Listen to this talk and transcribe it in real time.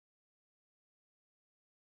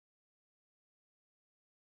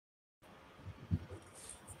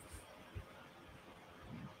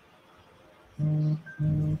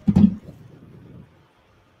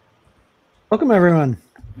Welcome, everyone.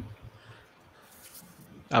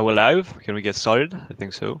 We're live. Can we get started? I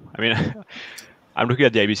think so. I mean, I'm looking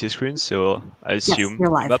at the IBC screen, so I assume you're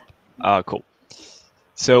live. I'm up. Cool.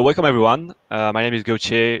 So welcome, everyone. My name is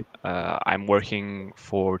Gauthier. I'm working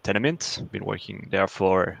for Tenament. Been working there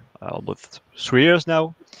for almost 3 years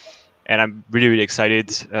now. And I'm really, really excited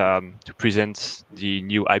to present the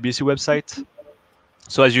new IBC website.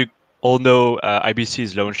 So as you all know, IBC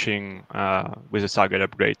is launching with a Stargate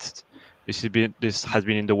upgrade. This has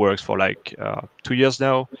been in the works for like 2 years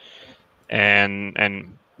now,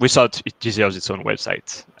 and we thought it deserves its own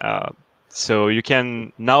website. So you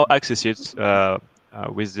can now access it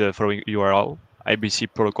with the following URL: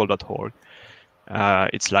 ibcprotocol.org.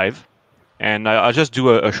 It's live, and I'll just do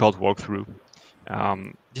a short walkthrough.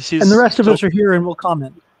 This is And the rest of us are here and we'll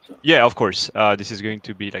comment. Yeah, of course. This is going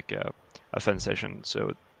to be like a fun session,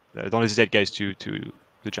 so don't hesitate, guys, to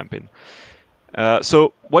jump in.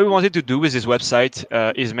 So what we wanted to do with this website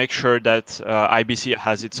is make sure that IBC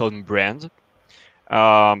has its own brand,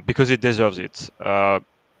 because it deserves it.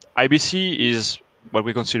 IBC is what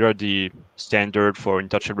we consider the standard for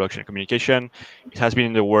interchain blockchain communication. It has been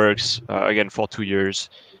in the works again for 2 years,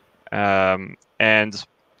 and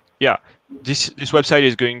yeah, this website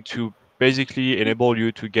is going to basically enable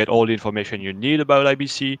you to get all the information you need about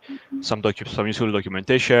IBC, some useful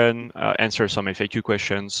documentation, answer some FAQ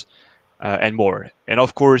questions, and more. And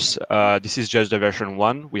of course, this is just the version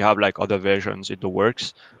 1. We have like other versions in the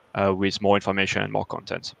works with more information and more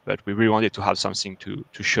content. But we really wanted to have something to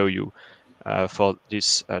show you for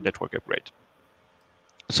this network upgrade.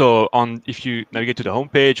 So if you navigate to the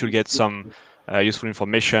homepage, you'll get some useful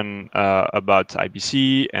information about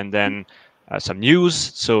IBC, and then some news.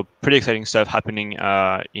 So pretty exciting stuff happening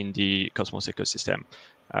in the Cosmos ecosystem.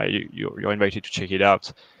 You're invited to check it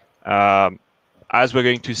out. As we're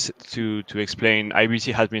going to explain,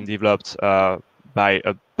 IBC has been developed by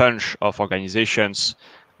a bunch of organizations,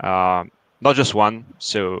 not just one.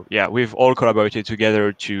 So yeah, we've all collaborated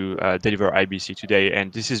together to deliver IBC today,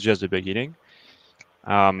 and this is just the beginning.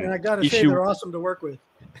 And I gotta say, they're awesome to work with.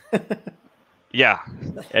 Yeah,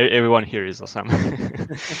 everyone here is awesome.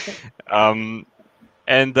 Yeah,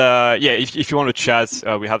 if you want to chat,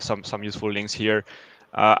 we have some useful links here.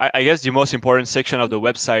 I guess the most important section of the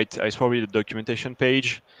website is probably the documentation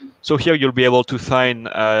page. So here you'll be able to find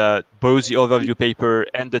both the overview paper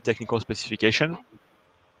and the technical specification.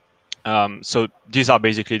 So these are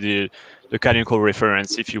basically the canonical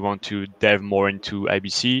reference if you want to delve more into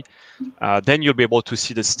IBC. Then you'll be able to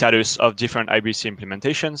see the status of different IBC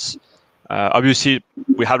implementations. Obviously,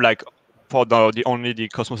 we have like for only the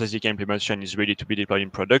Cosmos SDK implementation is ready to be deployed in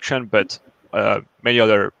production, but many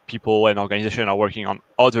other people and organizations are working on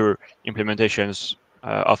other implementations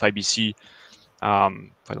of IBC. For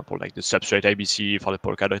example, like the Substrate IBC for the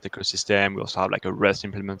Polkadot ecosystem. We also have like a Rust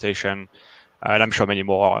implementation, and I'm sure many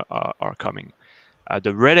more are coming.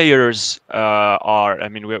 The relayers are, I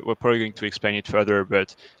mean, we're probably going to explain it further,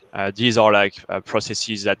 but these are like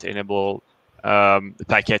processes that enable the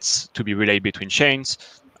packets to be relayed between chains.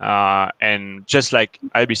 And just like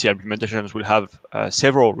IBC implementations will have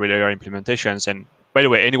several relayer implementations. And by the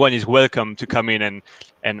way, anyone is welcome to come in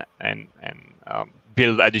and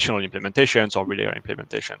build additional implementations or relayer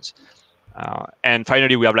implementations. And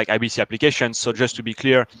finally, we have like IBC applications. So just to be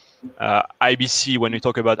clear, IBC, when we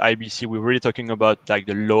talk about IBC, we're really talking about like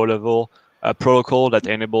the low-level protocol that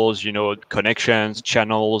enables, connections,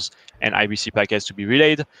 channels, and IBC packets to be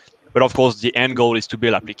relayed. But of course, the end goal is to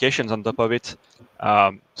build applications on top of it.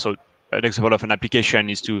 So an example of an application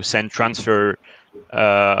is to send transfer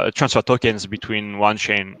tokens between one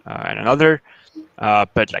chain and another.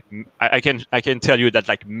 But like I can tell you that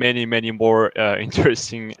like many more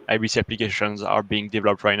interesting IBC applications are being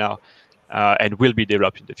developed right now and will be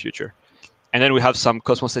developed in the future. And then we have some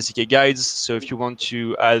Cosmos SDK guides. So if you want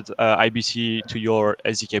to add IBC to your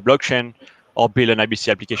SDK blockchain or build an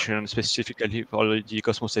IBC application specifically for the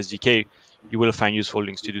Cosmos SDK, you will find useful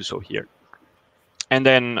links to do so here. And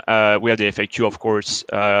then we have the FAQ, of course.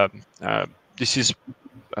 This is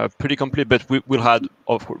pretty complete, but we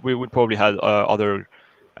will probably have other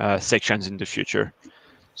sections in the future.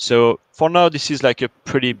 So for now, this is like a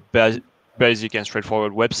pretty basic and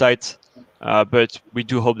straightforward website. But we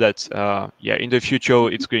do hope that in the future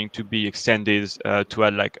it's going to be extended to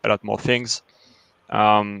add like a lot more things.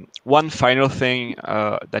 One final thing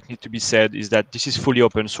that needs to be said is that this is fully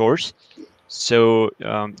open source. So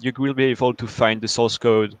you will be able to find the source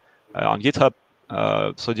code on GitHub.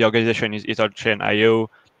 So the organization is Interchain.io,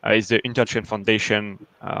 is the Interchain Foundation.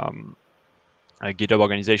 GitHub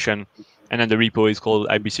organization, and then the repo is called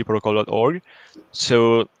ibcprotocol.org.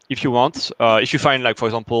 So if you want, if you find, like, for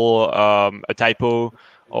example, a typo,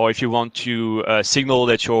 or if you want to signal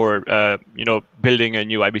that you're building a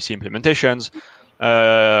new IBC implementations,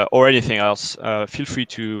 or anything else, feel free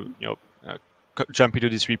to jump into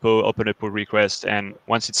this repo, open a pull request, and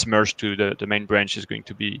once it's merged to the main branch, is going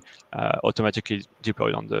to be automatically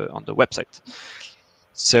deployed on the website.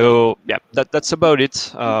 So yeah, that's about it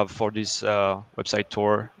for this website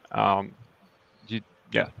tour. I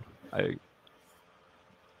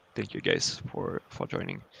thank you guys for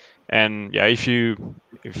joining. And yeah, if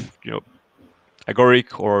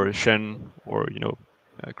Agoric or Shen or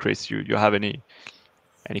Chris, you have any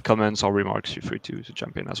comments or remarks, feel free to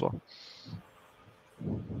jump in as well.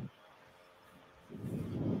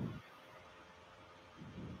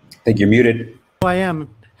 I think you're muted. Oh, I am.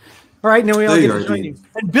 All right, now we all get to join you.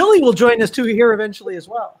 And Billy will join us too here eventually as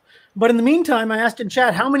well. But in the meantime, I asked in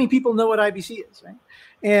chat how many people know what IBC is, right?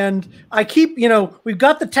 And I keep, we've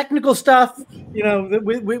got the technical stuff,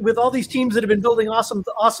 with all these teams that have been building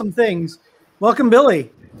awesome things. Welcome,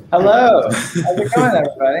 Billy. Hello. How's it going,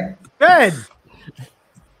 everybody? Good.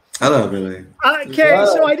 Hello, Billy. Okay,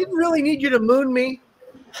 so I didn't really need you to moon me.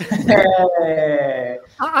 Hey.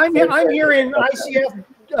 I'm here in ICF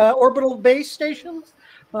orbital base stations.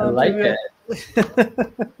 I like it.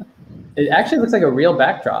 It actually looks like a real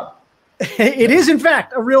backdrop. It is, in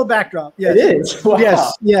fact, a real backdrop. Yes. It is.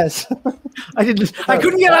 Wow. Yes. I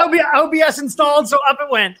couldn't get OBS installed, so up it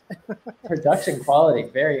went. Production quality,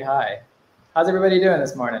 very high. How's everybody doing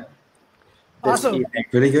this morning? Awesome. Evening?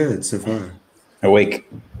 Pretty good so far. Awake.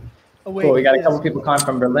 Cool. We got a couple people calling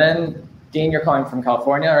from Berlin. Dean, you're calling from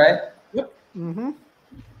California, right? Yep. Mm-hmm.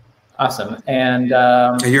 Awesome. And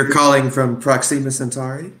you're calling from Proxima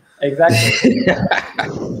Centauri? Exactly.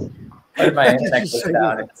 Put my internet goes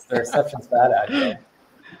down. The reception's bad out here.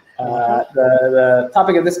 The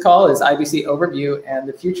topic of this call is IBC overview and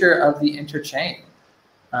the future of the interchain.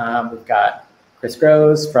 We've got Chris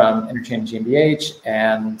Groves from Interchain GmbH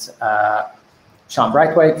and Sean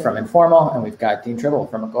Braithwaite from Informal, and we've got Dean Tribble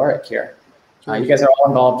from Agoric here. You guys are all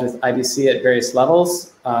involved with IBC at various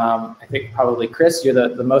levels. I think probably Chris, you're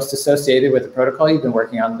the most associated with the protocol. You've been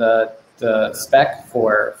working on the spec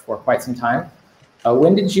for quite some time.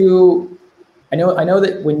 When did you? I know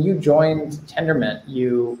that when you joined Tendermint,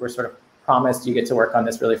 you were sort of promised you get to work on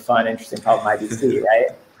this really fun, interesting problem IBC,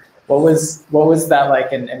 right? What was that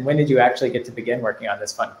like, and when did you actually get to begin working on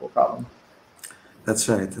this fun, cool problem? That's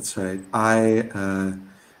right.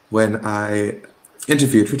 When I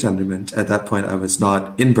interviewed for Tendermint, at that point I was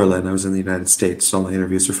not in Berlin. I was in the United States. So all my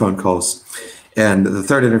interviews were phone calls, and the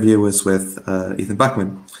third interview was with Ethan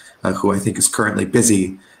Buckman, who I think is currently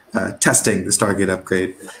busy testing the Stargate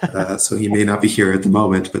upgrade. So he may not be here at the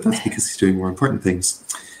moment, but that's because he's doing more important things.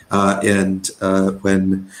 And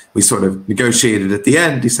when we sort of negotiated at the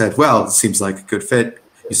end, he said, well, it seems like a good fit.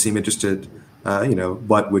 You seem interested.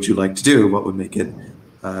 What would you like to do? What would make it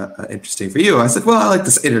interesting for you? I said, well, I like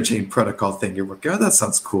this interchain protocol thing you're working on. That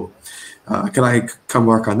sounds cool. Can I come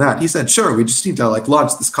work on that? He said, sure. We just need to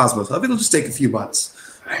launch this Cosmos Hub. It'll just take a few months.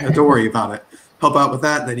 Don't worry about it. Help out with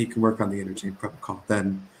that, and then you can work on the interchain protocol.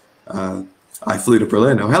 Then I flew to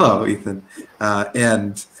Berlin. Oh, hello, Ethan.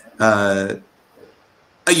 And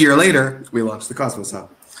a year later, we launched the Cosmos Hub.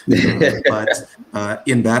 But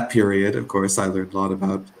in that period, of course, I learned a lot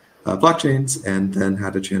about blockchains, and then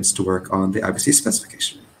had a chance to work on the IBC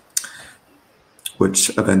specification,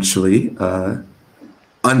 which eventually,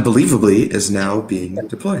 unbelievably, is now being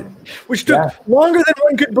deployed. Which took longer than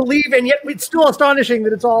one could believe, and yet it's still astonishing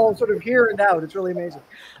that it's all sort of here and out. It's really amazing.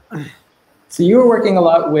 So you were working a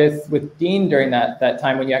lot with Dean during that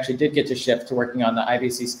time when you actually did get to shift to working on the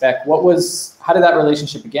IBC spec. How did that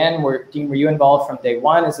relationship begin? Dean, were you involved from day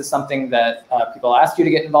one? Is this something that people asked you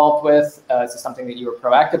to get involved with? Is this something that you were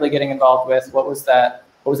proactively getting involved with? What was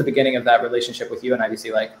the beginning of that relationship with you and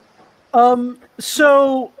IBC like? As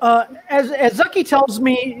Zucky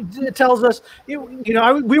tells us,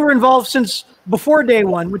 we were involved since before day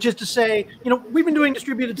one, which is to say, we've been doing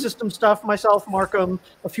distributed system stuff, myself, Markham,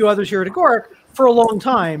 a few others here at Agoric, for a long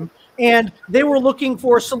time. And they were looking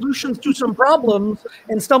for solutions to some problems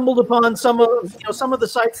and stumbled upon some of the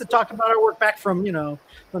sites that talked about our work back from, the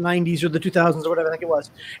 90s or the 2000s or whatever I think it was,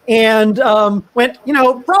 and went,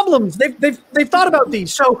 problems. They've thought about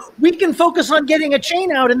these, so we can focus on getting a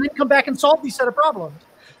chain out and then come back and solve these set of problems.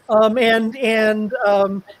 And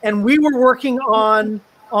we were working on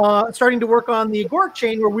starting to work on the Agoric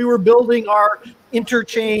chain, where we were building our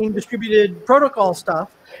interchain distributed protocol stuff,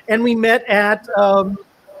 and we met at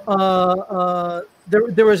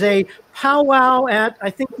there was a powwow at, I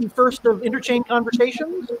think, the first of Interchain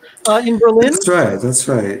Conversations in Berlin. That's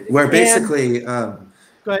right. Where basically, go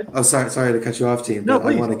ahead. Oh, sorry to cut you off, team. No,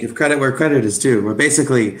 but I want to give credit where credit is due. Where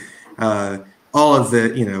basically, all of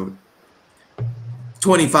the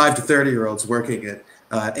 25 to 30-year-olds working at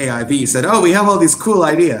AIB said, "Oh, we have all these cool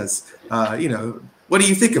ideas. What do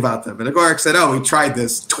you think about them?" And Agoric said, "Oh, we tried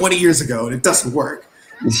this 20 years ago and it doesn't work."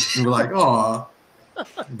 And we're like, "Oh."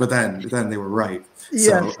 But then they were right.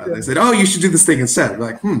 So they said, "Oh, you should do this thing instead."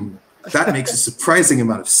 We're like, that makes a surprising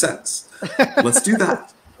amount of sense. Let's do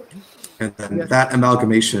that. And then that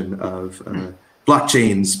amalgamation of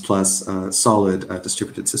blockchains plus solid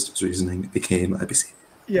distributed systems reasoning became IBC.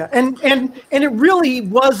 Yeah, and it really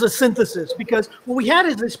was a synthesis, because what we had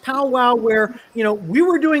is this powwow where, we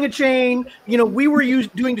were doing a chain, we were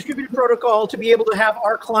doing distributed protocol to be able to have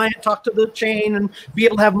our client talk to the chain and be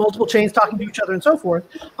able to have multiple chains talking to each other and so forth.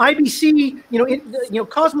 IBC,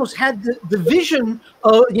 Cosmos had the vision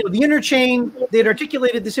of, the interchain. They had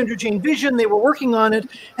articulated this interchain vision. They were working on it,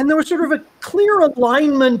 and there was sort of a clear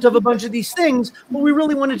alignment of a bunch of these things. But we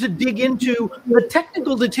really wanted to dig into the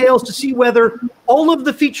technical details to see whether all of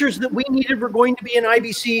the features that we needed were going to be in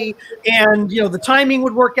IBC, and the timing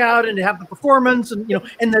would work out, and to have the performance, and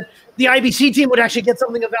and that the IBC team would actually get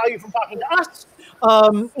something of value from talking to us.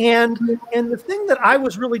 And the thing that I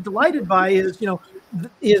was really delighted by is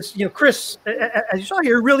Chris, as you saw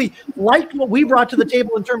here, really liked what we brought to the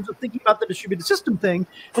table in terms of thinking about the distributed system thing.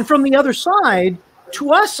 And from the other side,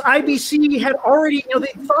 to us, IBC had already,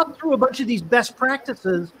 they thought through a bunch of these best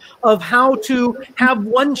practices of how to have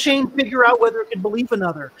one chain figure out whether it could believe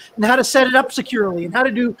another, and how to set it up securely, and how to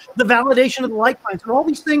do the validation of the like lines, and all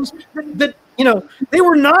these things that they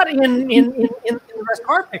were not in the rest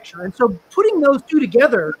car picture. And so putting those two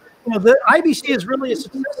together, the IBC is really a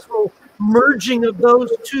successful merging of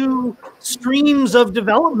those two streams of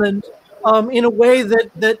development in a way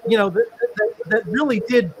that really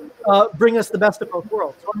did bring us the best of both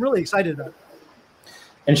worlds. So I'm really excited about it.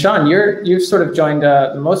 And Sean, you've sort of joined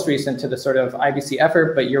the most recent to the sort of IBC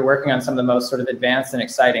effort, but you're working on some of the most sort of advanced and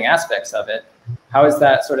exciting aspects of it. How has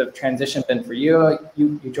that sort of transition been for you?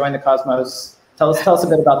 You joined the Cosmos. Tell us a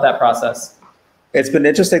bit about that process. It's been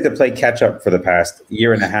interesting to play catch up for the past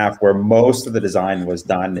year and a half, where most of the design was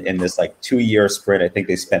done in this 2-year sprint. I think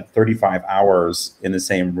they spent 35 hours in the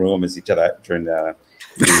same room as each other during the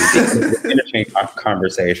interchain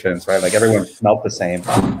conversations, right? Like everyone smelt the same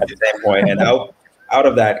at the same point, and out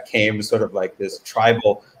of that came sort of like this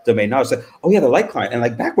tribal domain. Now it's like, oh yeah, the light client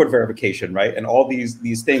and backward verification, right? And all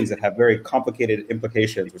these things that have very complicated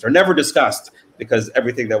implications, which are never discussed because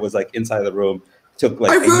everything that was inside of the room took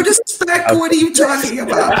I wrote a spec. What are you talking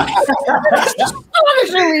about?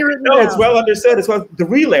 No, it's well understood. It's the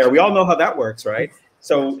relayer. We all know how that works, right?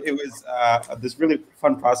 So it was this really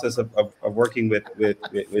fun process of working with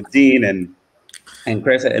Dean and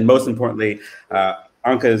Chris, and most importantly,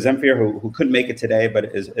 Anka Zemfir, who couldn't make it today, but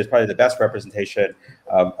is probably the best representation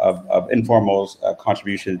of Informal's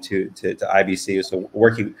contribution to IBC. So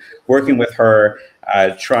working with her,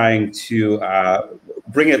 trying to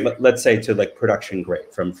bring it, let's say, to production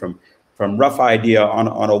grade, from rough idea on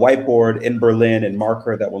a whiteboard in Berlin and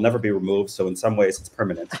marker that will never be removed. So in some ways it's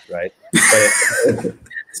permanent, right? But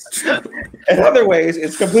in other ways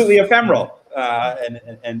it's completely ephemeral.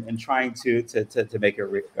 And trying to make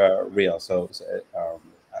it real. So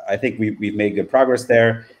I think we've made good progress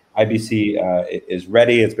there. IBC is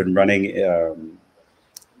ready. It's been running,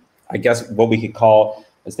 I guess what we could call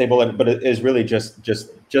a stable, but it is really just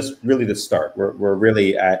really the start. We're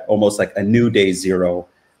really at almost like a new day zero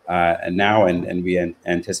and now, and we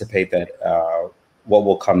anticipate that what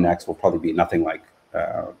will come next will probably be nothing like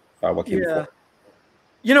what came before.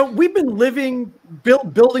 We've been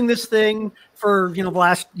building this thing for, the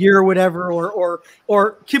last year or whatever, or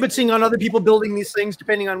kibitzing on other people building these things,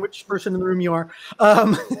 depending on which person in the room you are.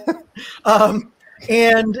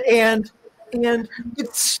 And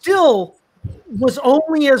it still was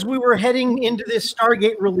only as we were heading into this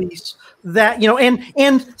Stargate release that,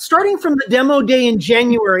 and starting from the demo day in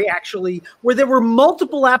January, actually, where there were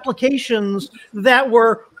multiple applications that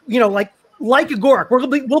were, like Agoric,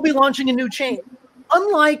 we'll be launching a new chain.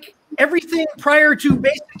 Unlike everything prior to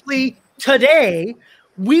basically today,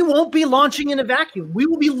 we won't be launching in a vacuum. We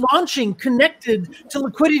will be launching connected to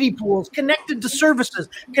liquidity pools, connected to services,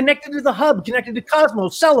 connected to the hub, connected to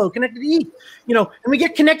Cosmos, Celo, connected to ETH. And we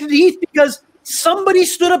get connected to ETH because somebody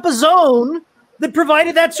stood up a zone that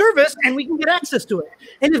provided that service, and we can get access to it.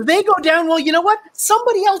 And if they go down, well, you know what?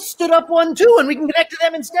 Somebody else stood up one too, and we can connect to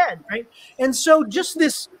them instead, right? And so just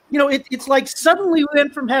this it's like suddenly we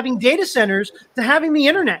went from having data centers to having the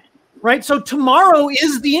internet, right? So tomorrow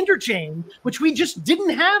is the interchain, which we just didn't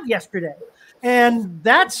have yesterday. And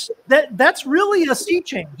that's really a sea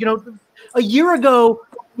change. A year ago,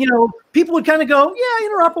 people would kind of go, yeah,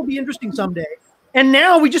 interop will be interesting someday. And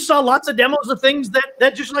now we just saw lots of demos of things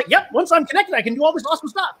that just like, yep, once I'm connected, I can do all this awesome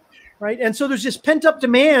stuff, right? And so there's this pent up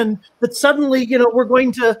demand that suddenly, we're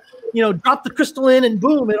going to, drop the crystal in and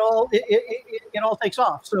boom, it all takes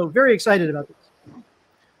off. So very excited about this.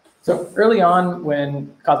 So early on,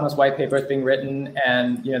 when Cosmos white paper is being written,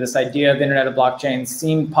 and this idea of Internet of Blockchains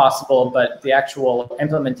seemed possible, but the actual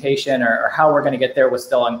implementation or how we're going to get there was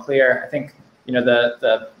still unclear. I think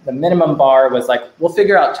the minimum bar was like, we'll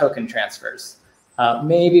figure out token transfers.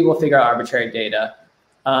 Maybe we'll figure out arbitrary data.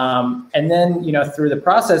 And then through the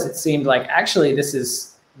process, it seemed like actually this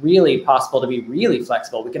is really possible to be really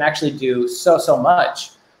flexible. We can actually do so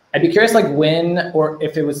much. I'd be curious, like when, or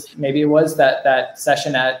if it was, maybe it was that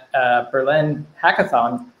session at Berlin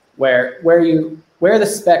Hackathon where the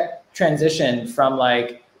spec transitioned from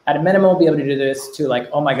like, at a minimum, we'll be able to do this to like,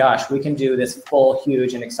 oh my gosh, we can do this full,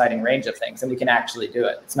 huge and exciting range of things, and we can actually do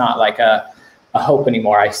it. It's not like a hope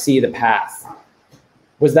anymore. I see the path.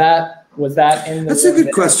 Was that in the— That's a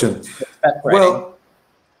good question. Well,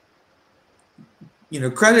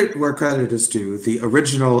 credit where credit is due. The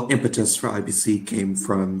original impetus for IBC came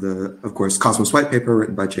from of course, Cosmos white paper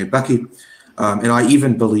written by Jay and Becky. And I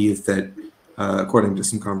even believe that, according to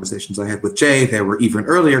some conversations I had with Jay, there were even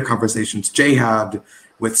earlier conversations Jay had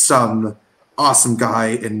with some awesome guy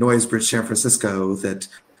in Noisebridge, San Francisco, that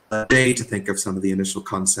led Jay to think of some of the initial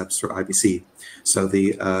concepts for IBC. So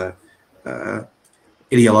the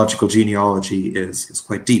ideological genealogy is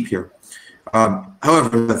quite deep here. However,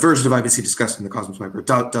 the version of IBC discussed in the Cosmos paper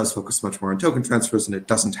does focus much more on token transfers, and it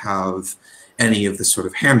doesn't have any of the sort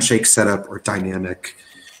of handshake setup or dynamic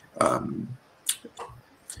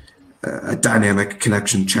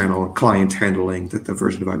connection channel and client handling that the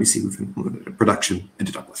version of IBC we've implemented in production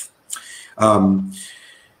ended up with.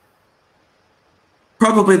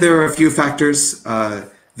 Probably there are a few factors.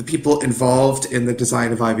 The people involved in the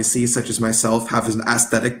design of IBC, such as myself, have an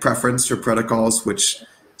aesthetic preference for protocols which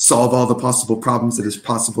solve all the possible problems that is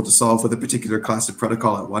possible to solve with a particular class of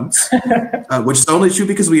protocol at once, which is only true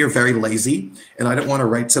because we are very lazy, and I don't want to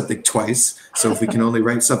write something twice. So if we can only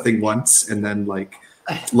write something once and then like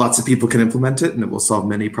lots of people can implement it and it will solve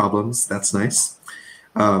many problems, that's nice.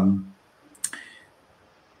 I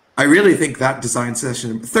really think that design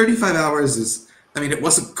session, 35 hours is, I mean, it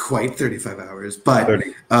wasn't quite 35 hours, but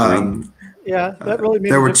yeah, that really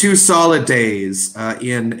made there were 2 solid days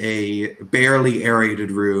in a barely aerated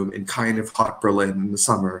room in kind of hot Berlin in the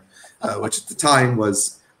summer, which at the time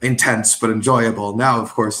was intense but enjoyable. Now,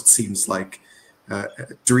 of course, it seems like a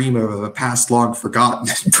dream of a past long forgotten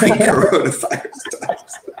pre-coronavirus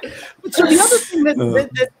times. So the other thing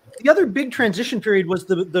the other big transition period was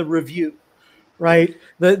the review. Right.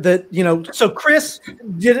 So Chris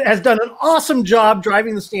has done an awesome job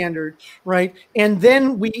driving the standard. Right. And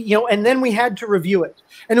then we had to review it.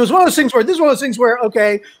 And it was one of those things where,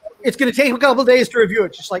 okay, it's going to take a couple of days to review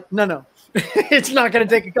it. Just like, no, it's not going to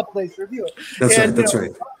take a couple of days to review it. That's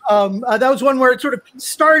right. That was one where it sort of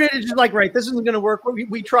started. It's just like, right, this isn't going to work.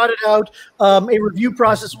 We trotted out a review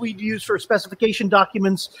process we'd used for specification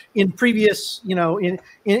documents in previous,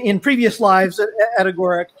 in previous lives at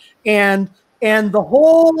Agoric. And the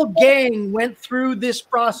whole gang went through this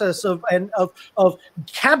process of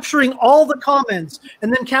capturing all the comments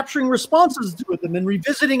and then capturing responses to them and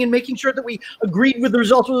revisiting and making sure that we agreed with the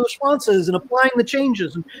results of the responses and applying the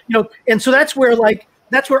changes. And so that's where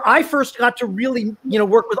I first got to really,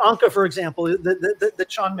 work with Anka, for example, that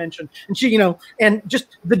Sean mentioned. And she, and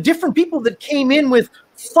just the different people that came in with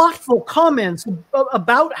thoughtful comments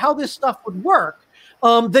about how this stuff would work,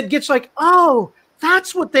 that gets like, oh,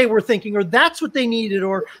 that's what they were thinking, or that's what they needed,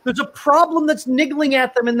 or there's a problem that's niggling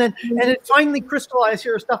at them, and it finally crystallized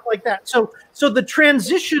here, or stuff like that. So the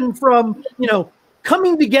transition from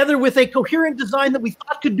coming together with a coherent design that we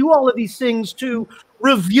thought could do all of these things to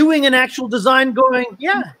reviewing an actual design, going,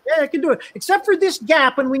 yeah, I can do it, except for this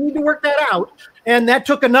gap, and we need to work that out. And that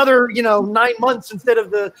took another 9 months instead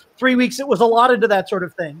of the 3 weeks it was allotted to that sort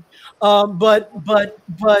of thing. But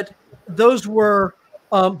those were.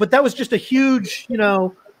 But that was just a huge,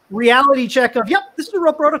 reality check of, yep, this is a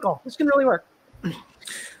real protocol. This can really work.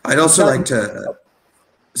 I'd also like to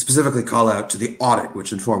specifically call out to the audit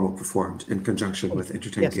which Informal performed in conjunction with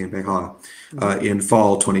Entertain GmbH in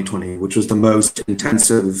fall 2020, which was the most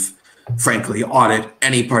intensive, frankly, audit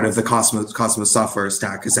any part of the Cosmos software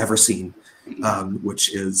stack has ever seen,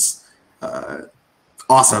 which is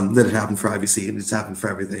awesome that it happened for IBC, and it's happened for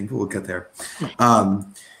everything, but we'll get there.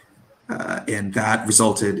 And that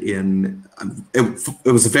resulted in,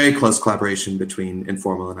 it was a very close collaboration between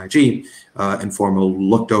Informal and IG. Informal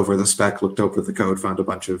looked over the spec, looked over the code, found a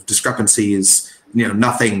bunch of discrepancies,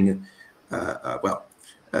 nothing,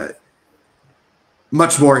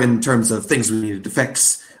 much more in terms of things we needed to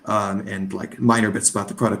fix, and like minor bits about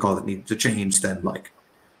the protocol that needed to change than like,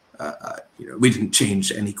 we didn't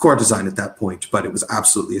change any core design at that point, but it was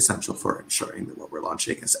absolutely essential for ensuring that what we're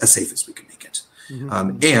launching is as safe as we can make it.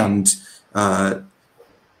 And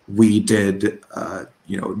we did,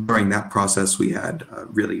 during that process, we had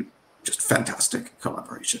really just fantastic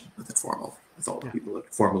collaboration with Informal, with all the people at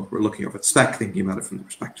Informal who were looking over the spec, thinking about it from the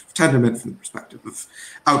perspective of Tendermint, from the perspective of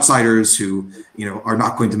outsiders who, are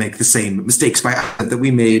not going to make the same mistakes by accident that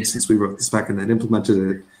we made since we wrote the spec and then implemented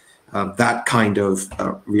it. That kind of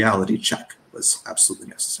reality check was absolutely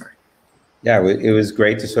necessary. Yeah, it was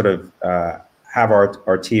great to sort of have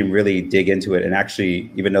our team really dig into it. And actually,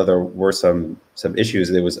 even though there were some issues,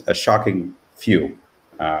 there was a shocking few,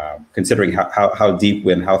 considering how deep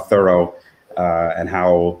and how thorough and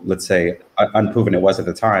how, let's say, unproven it was at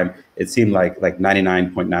the time. It seemed like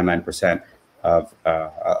 99.99%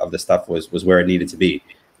 of the stuff was where it needed to be.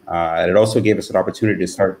 And it also gave us an opportunity to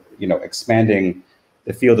start, expanding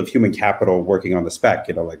the field of human capital working on the spec.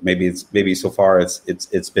 Maybe so far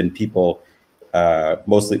it's been people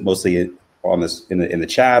mostly on this in the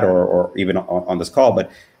chat or even on this call, but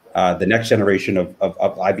the next generation of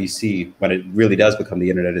IBC, when it really does become the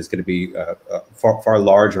internet, is going to be a far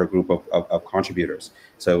larger group of contributors.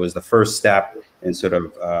 So it was the first step in sort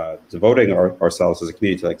of devoting ourselves as a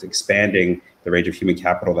community to like expanding the range of human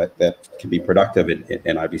capital that can be productive in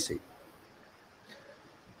IBC.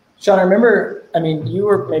 Sean, I remember, you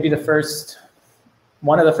were maybe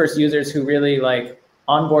one of the first users who really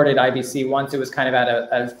onboarded IBC once it was kind of at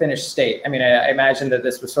a finished state. I imagine that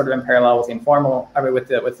this was sort of in parallel with the Informal, with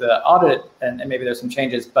the audit, and maybe there's some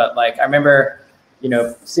changes. But I remember,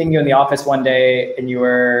 seeing you in the office one day, and you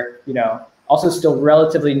were, also still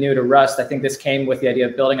relatively new to Rust. I think this came with the idea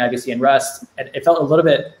of building IBC in Rust, and it felt a little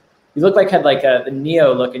bit. You looked had the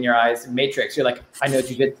Neo look in your eyes, Matrix. You're like, I know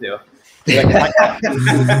jujitsu.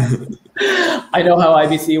 I know how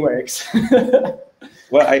IBC works.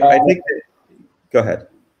 Well, I think that, go ahead.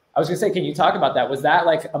 I was gonna say, can you talk about that? Was that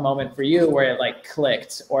a moment for you where it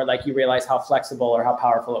clicked, or you realized how flexible or how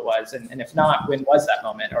powerful it was? And if not, when was that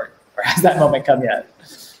moment, or has that moment come yet?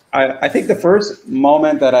 I think the first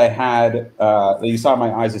moment that I had, that you saw in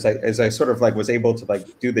my eyes, is I sort of was able to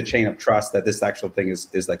do the chain of trust that this actual thing is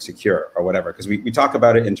secure or whatever. Because we talk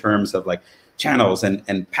about it in terms of channels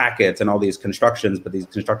and packets and all these constructions, but these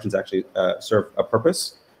constructions actually serve a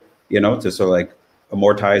purpose, to sort of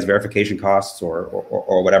amortize verification costs or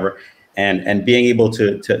whatever. And being able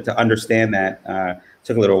to understand that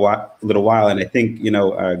took a little while. And I think,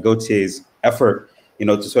 Gautier's effort,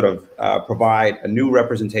 to sort of provide a new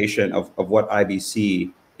representation of what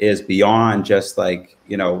IBC is beyond just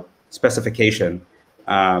specification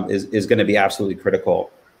is going to be absolutely critical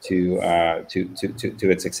to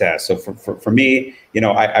its success. So for me,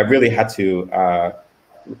 I really had to,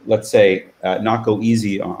 let's say, not go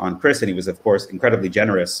easy on Chris, and he was of course incredibly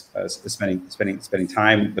generous, spending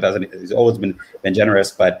time with us. And he's always been generous,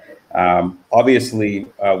 but obviously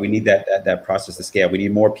we need that process to scale. We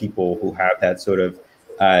need more people who have that sort of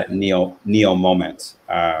Neo moment.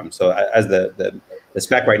 So as the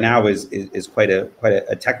spec right now is quite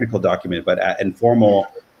a technical document, but at Informal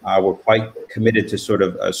we're quite committed to sort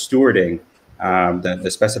of stewarding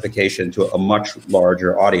the specification to a much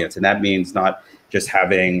larger audience, and that means not just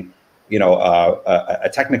having a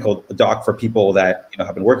technical doc for people that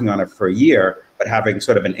have been working on it for a year, but having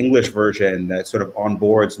sort of an English version that sort of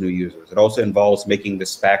onboards new users. It also involves making the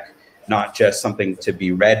spec not just something to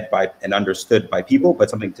be read by and understood by people, but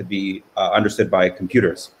something to be understood by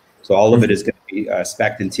computers. So all of it is going to be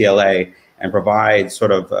spec'd in TLA and provide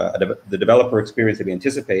sort of the developer experience that we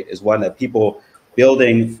anticipate is one that people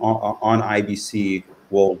building on IBC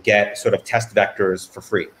will get sort of test vectors for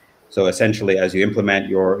free. So essentially, as you implement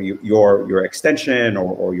your extension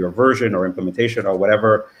or your version or implementation or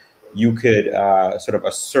whatever, you could sort of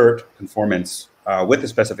assert conformance with the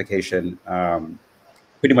specification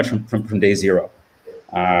pretty much from day zero.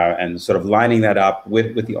 And sort of lining that up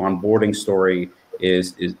with the onboarding story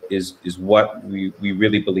is what we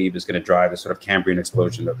really believe is going to drive the sort of Cambrian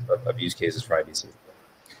explosion of use cases for IBC.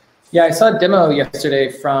 Yeah, I saw a demo yesterday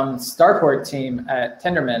from Starport team at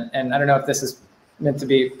Tendermint, and I don't know if this is meant to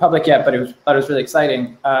be public yet, but thought it was really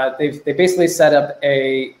exciting. They basically set up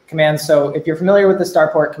a command. So if you're familiar with the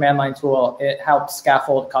Starport command line tool, it helps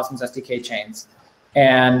scaffold Cosmos SDK chains.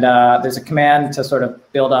 And there's a command to sort of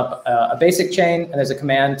build up a basic chain, and there's a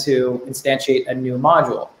command to instantiate a new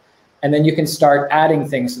module. And then you can start adding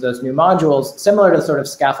things to those new modules, similar to the sort of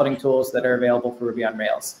scaffolding tools that are available for Ruby on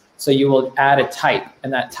Rails. So you will add a type,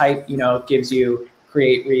 and that type, gives you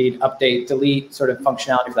create, read, update, delete sort of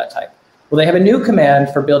functionality for that type. Well, they have a new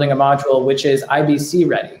command for building a module, which is IBC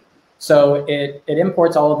ready. So it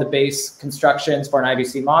imports all of the base constructions for an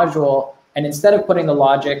IBC module. And instead of putting the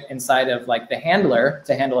logic inside of like the handler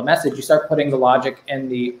to handle a message, you start putting the logic in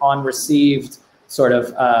the on received sort of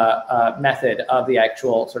method of the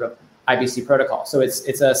actual sort of IBC protocol. So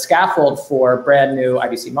it's a scaffold for brand new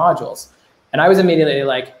IBC modules. And I was immediately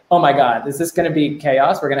like, oh my God, is this going to be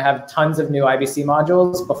chaos? We're going to have tons of new IBC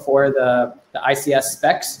modules before the ICS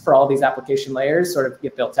specs for all these application layers sort of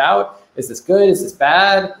get built out. Is this good? Is this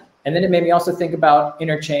bad? And then it made me also think about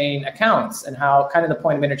interchain accounts and how kind of the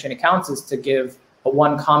point of interchain accounts is to give a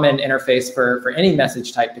one common interface for any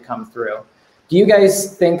message type to come through. Do you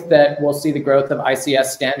guys think that we'll see the growth of ICS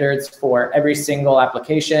standards for every single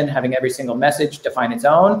application, having every single message define its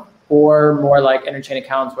own, or more like interchain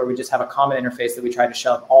accounts where we just have a common interface that we try to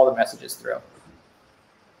shove all the messages through?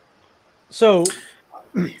 So,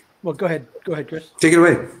 well, go ahead, Chris. Take it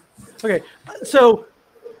away. Okay, so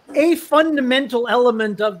a fundamental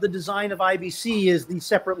element of the design of IBC is these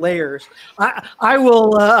separate layers. I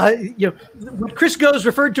will, what Chris Goes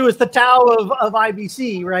referred to as the Tao of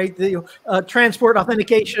IBC, right? The transport,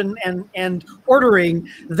 authentication, and ordering.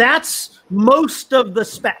 That's most of the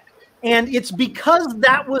spec. And it's because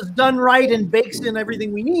that was done right and bakes in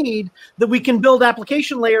everything we need that we can build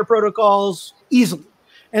application layer protocols easily.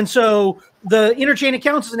 And so the interchain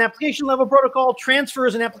accounts is an application level protocol. Transfer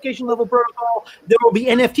is an application level protocol. There will be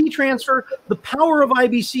NFT transfer. The power of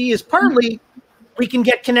IBC is partly we can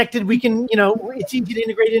get connected. We can, it's easy to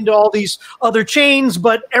integrate into all these other chains,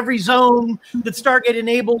 but every zone that's Stargate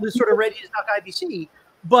enabled is sort of ready to talk IBC.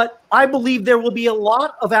 But I believe there will be a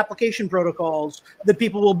lot of application protocols that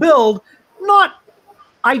people will build, not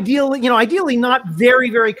ideally not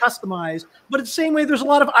very, very customized, but it's the same way there's a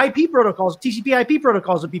lot of IP protocols, TCP IP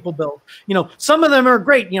protocols that people build. Some of them are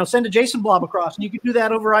great, send a JSON blob across, and you can do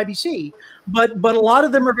that over IBC. But a lot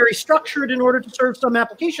of them are very structured in order to serve some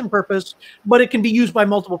application purpose, but it can be used by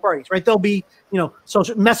multiple parties, right? There'll be,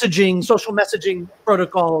 social messaging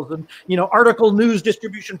protocols and, article news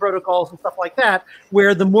distribution protocols and stuff like that,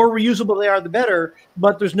 where the more reusable they are, the better,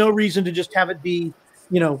 but there's no reason to just have it be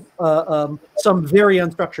some very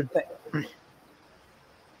unstructured thing.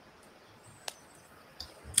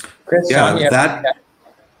 Chris,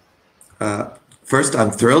 first,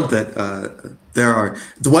 I'm thrilled that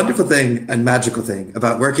the wonderful thing and magical thing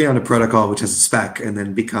about working on a protocol which has a spec and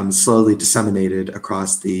then becomes slowly disseminated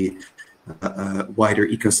across the wider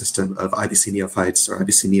ecosystem of IBC neophytes or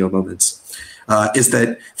IBC neo moments is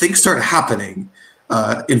that things start happening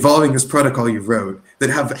involving this protocol you wrote that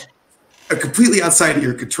have completely outside of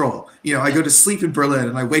your control. I go to sleep in Berlin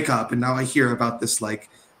and I wake up and now I hear about this like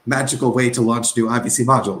magical way to launch new IBC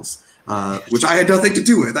modules, which I had nothing to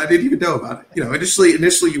do with. I didn't even know about it.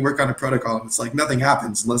 Initially you work on a protocol and it's like nothing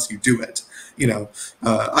happens unless you do it.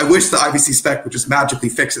 I wish the IBC spec would just magically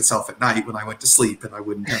fix itself at night when I went to sleep and I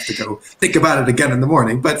wouldn't have to go think about it again in the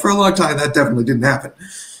morning. But for a long time, that definitely didn't happen.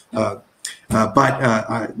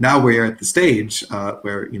 But now we're at the stage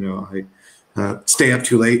where, I stay up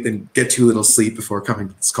too late and get too little sleep before coming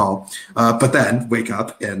to this call, but then wake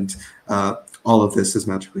up and all of this has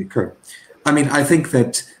magically occurred. I mean, I think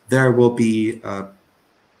that there will be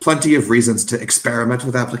plenty of reasons to experiment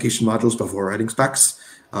with application modules before writing specs.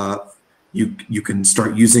 You can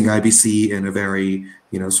start using IBC in a very,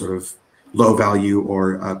 sort of low value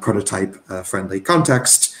or prototype friendly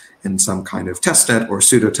context in some kind of testnet or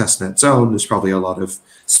pseudo testnet zone. There's probably a lot of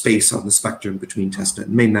space on the spectrum between testnet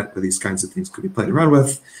and mainnet where these kinds of things could be played around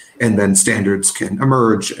with, and then standards can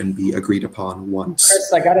emerge and be agreed upon once.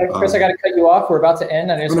 Chris, I gotta cut you off. We're about to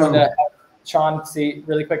end. I just wanted to have Sean see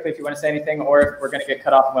really quickly if you want to say anything, or if we're going to get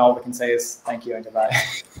cut off, and all we can say is thank you and goodbye.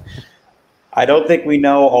 I don't think we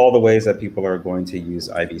know all the ways that people are going to use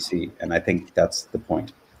IBC, and I think that's the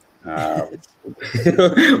point.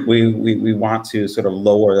 We want to sort of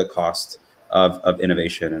lower the cost of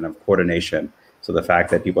innovation and of coordination. So the fact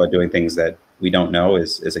that people are doing things that we don't know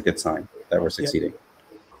is a good sign that we're succeeding.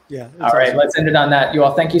 Yeah. All right, let's end it on that. You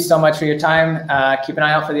all, thank you so much for your time. Keep an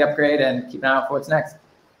eye out for the upgrade and keep an eye out for what's next.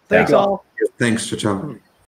 Thanks all. Thanks, Chacham.